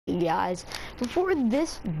Guys, before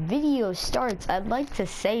this video starts, I'd like to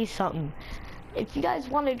say something. If you guys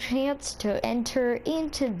want a chance to enter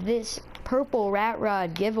into this purple rat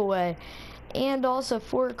rod giveaway and also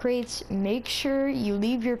 4 crates, make sure you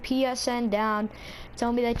leave your PSN down.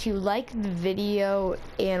 Tell me that you liked the video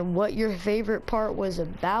and what your favorite part was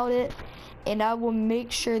about it, and I will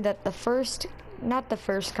make sure that not the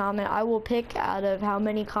first comment, I will pick out of how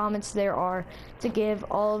many comments there are to give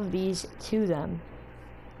all of these to them.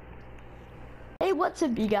 Hey, what's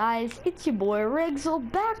up you guys? It's your boy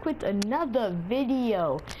Regzal back with another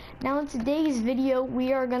video. Now in today's video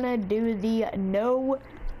we are gonna do the no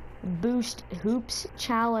boost hoops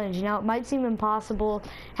challenge. Now it might seem impossible.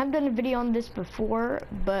 Haven't done a video on this before,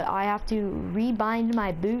 but I have to rebind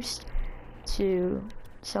my boost to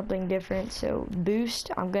something different. So boost,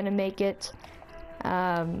 I'm gonna make it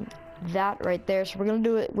that right there. So we're gonna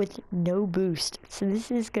do it with no boost. So this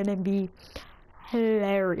is gonna be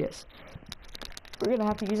hilarious. We're gonna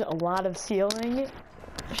have to use a lot of ceiling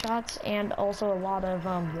shots and also a lot of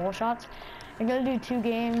wall shots. I'm gonna do 2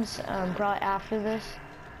 games probably after this.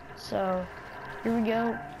 So here we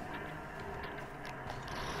go.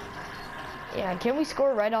 Yeah, can we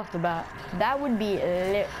score right off the bat? That would be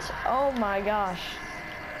lit. Oh my gosh.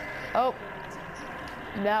 Oh,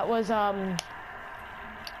 that was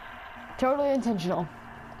totally intentional.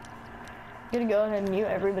 I'm gonna go ahead and mute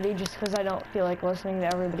everybody just because I don't feel like listening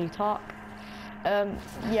to everybody talk.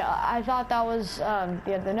 Yeah, I thought that was the end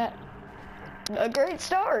of the net. A great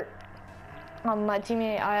start. My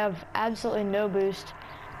teammate, I have absolutely no boost,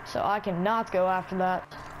 so I cannot go after that.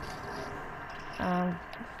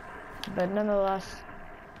 But nonetheless,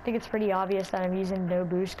 I think it's pretty obvious that I'm using no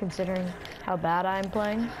boost considering how bad I'm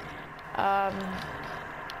playing.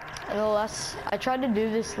 Nonetheless, I tried to do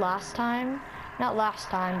this last time. Not last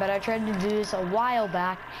time, but I tried to do this a while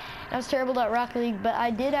back. I was terrible at Rocket League, but I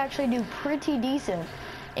did actually do pretty decent.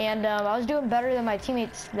 And I was doing better than my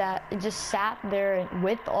teammates that just sat there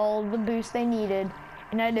with all the boost they needed,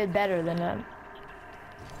 and I did better than them.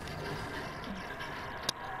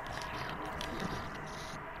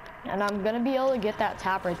 And I'm gonna be able to get that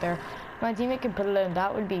tap right there. My teammate can put it in,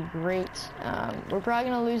 that would be great. We're probably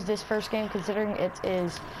gonna lose this first game considering it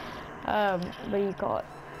is, what do you call it?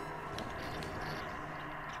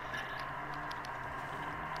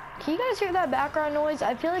 Can you guys hear that background noise?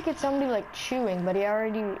 I feel like it's somebody like chewing, but he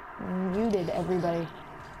already muted everybody.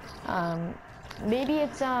 Maybe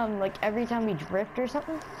it's like every time we drift or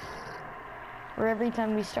something? Or every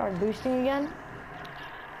time we start boosting again?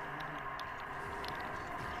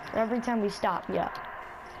 Or every time we stop, yeah.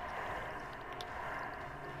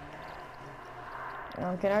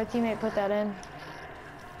 Can our teammate put that in?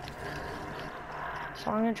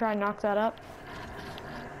 So I'm gonna try and knock that up.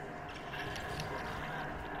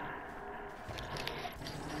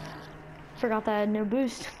 Forgot that I had no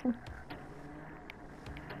boost.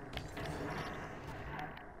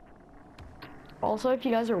 Also, if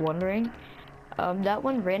you guys are wondering, that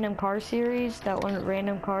one random car series, that one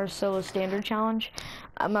random car solo standard challenge,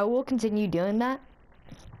 I will continue doing that.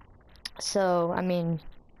 So, I mean,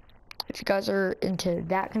 if you guys are into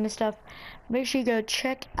that kind of stuff, make sure you go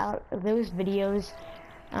check out those videos.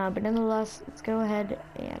 But nonetheless, let's go ahead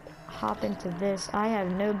and hop into this. I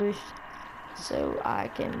have no boost, so I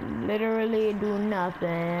can literally do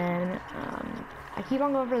nothing. I keep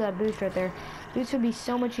on going for that boost right there. Boost would be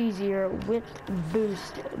so much easier with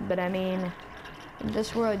boost, but I mean, in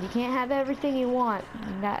this world, you can't have everything you want.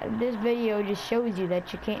 This video just shows you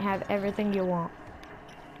that you can't have everything you want.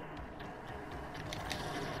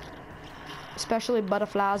 Especially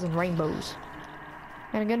butterflies and rainbows.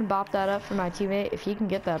 And I'm gonna bop that up for my teammate. If he can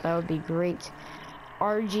get that, that would be great.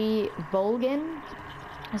 RG Volgan.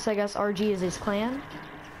 So I guess RG is his clan.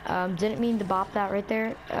 Didn't mean to bop that right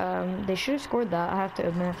there. They should have scored that, I have to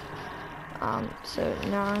admit. So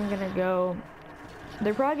now I'm gonna go.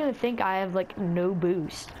 They're probably gonna think I have like no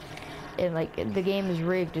boost, and like the game is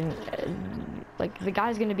rigged, and like the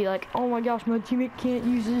guy's gonna be like, "Oh my gosh, my teammate can't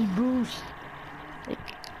use his boost." Like,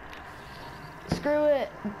 screw it,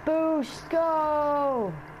 boost,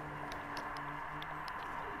 go!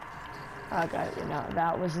 Okay, no,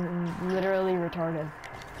 that was literally retarded.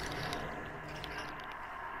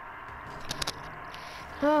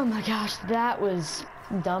 Oh my gosh, that was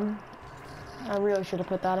dumb. I really should have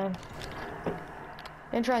put that in.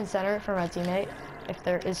 I'm gonna try and center it for my teammate, if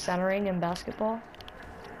there is centering in basketball.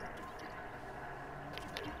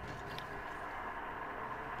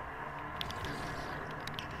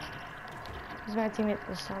 Who's my teammate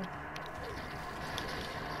this time?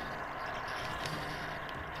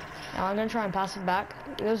 Now I'm gonna try and pass it back.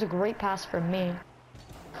 It was a great pass from me.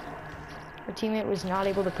 Our teammate was not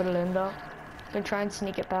able to put it in though. Gonna try and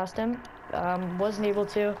sneak it past him. Wasn't able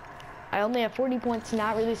to. I only have 40 points,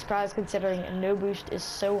 not really surprised considering no boost is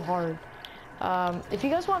so hard. If you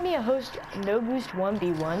guys want me to host no boost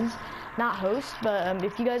 1v1s, not host, but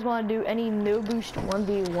if you guys want to do any no boost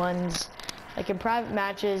 1v1s, like in private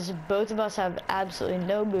matches, both of us have absolutely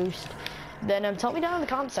no boost, then tell me down in the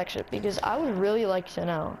comment section, because I would really like to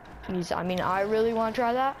know. Because, I mean, I really want to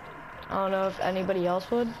try that. I don't know if anybody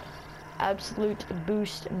else would. Absolute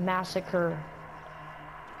boost massacre.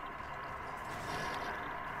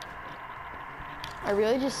 I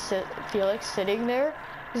really just feel like sitting there,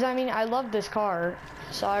 because I mean, I love this car,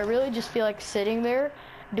 so I really just feel like sitting there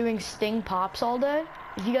doing sting pops all day.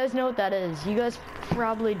 If you guys know what that is, you guys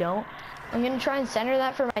probably don't. I'm gonna try and center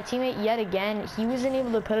that for my teammate yet again. He wasn't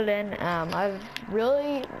able to put it in.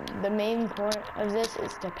 The main point of this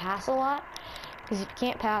is to pass a lot, because if you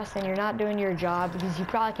can't pass, then you're not doing your job, because you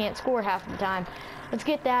probably can't score half the time. Let's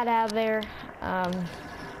get that out of there.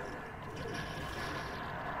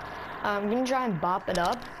 I'm gonna try and bop it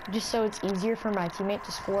up, just so it's easier for my teammate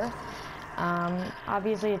to score.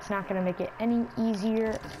 Obviously, it's not gonna make it any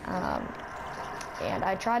easier. And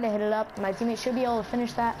I tried to hit it up. My teammate should be able to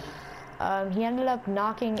finish that. He ended up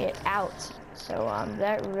knocking it out, so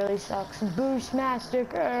that really sucks. Boost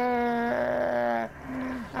massacre!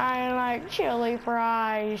 I like chili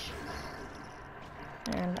fries.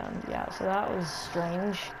 And yeah, so that was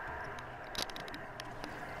strange.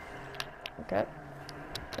 Okay.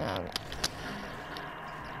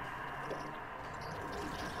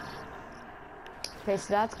 Okay,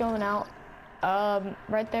 so that's going out.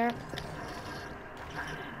 Right there.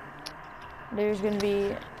 There's gonna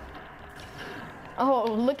be. Oh,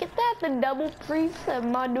 look at that! The double preset,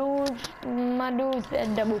 my dudes,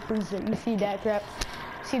 that double preset. You see that crap?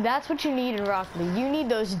 See, that's what you need in Rocket League. You need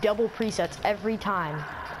those double presets every time.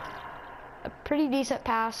 A pretty decent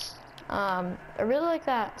pass. I really like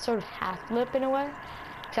that sort of half flip in a way.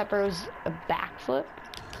 Except for it was a backflip.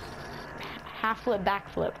 Half flip,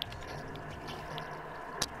 backflip.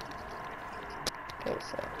 Okay,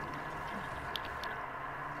 so.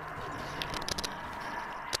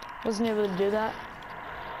 Wasn't able to do that.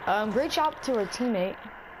 Great shot to our teammate.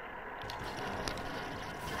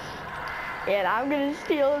 And I'm gonna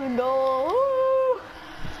steal his goal. Ooh.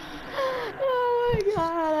 Oh my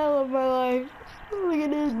god, I love my life. Look at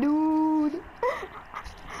this dude.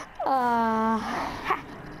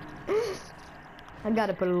 I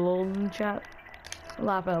gotta put a little in the chat.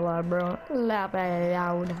 Laugh out loud, bro. Laugh out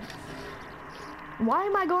loud. Why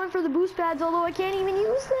am I going for the boost pads although I can't even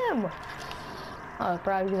use them? Oh,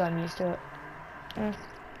 probably because I'm used to it.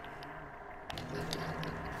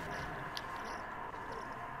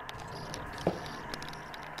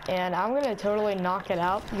 And I'm gonna totally knock it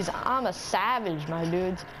out because I'm a savage, my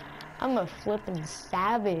dudes. I'm a flippin'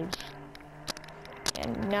 savage.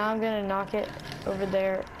 And now I'm gonna knock it over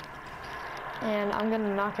there. And I'm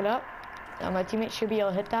gonna knock it up. Now my teammate should be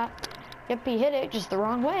able to hit that. Yep, he hit it just the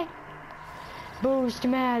wrong way. Boost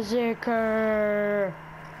massacre.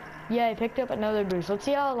 Yeah, I picked up another boost. Let's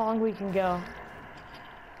see how long we can go.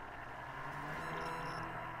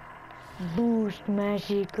 Boost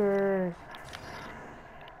massacre.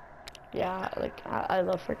 Yeah, like, I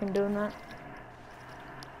love freaking doing that.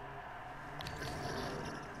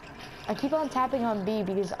 I keep on tapping on B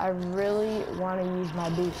because I really want to use my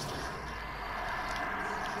boost.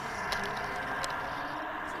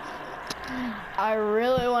 I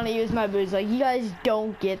really want to use my boost. Like, you guys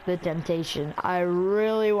don't get the temptation. I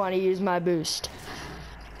really want to use my boost.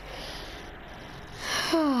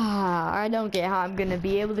 I don't get how I'm going to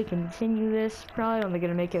be able to continue this. Probably only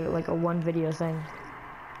going to make it like a one video thing.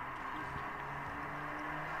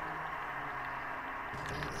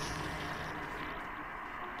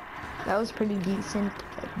 That was pretty decent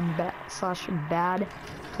slash bad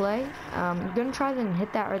play. I'm going to try and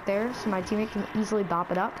hit that right there so my teammate can easily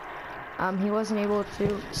bop it up. He wasn't able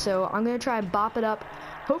to, so I'm going to try and bop it up.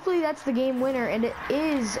 Hopefully that's the game winner, and it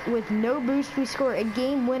is. With no boost, we score a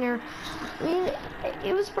game winner. I mean,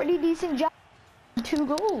 it was pretty decent job. 2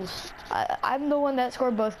 goals. I'm the one that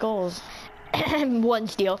scored both goals. 1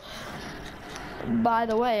 steal. By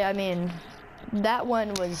the way, I mean, that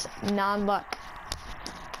one was non-luck.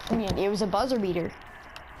 I mean, it was a buzzer beater.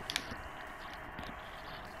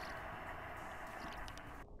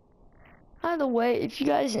 By the way, if you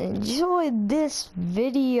guys enjoyed this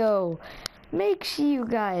video, make sure you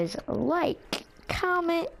guys like,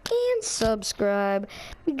 comment, and subscribe,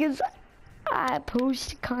 because I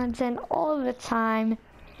post content all the time,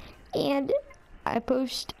 and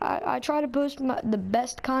I try to post the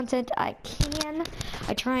best content I can.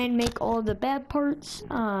 I try and make all the bad parts.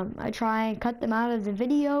 I try and cut them out of the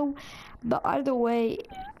video. But either way,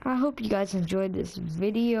 I hope you guys enjoyed this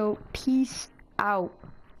video. Peace out.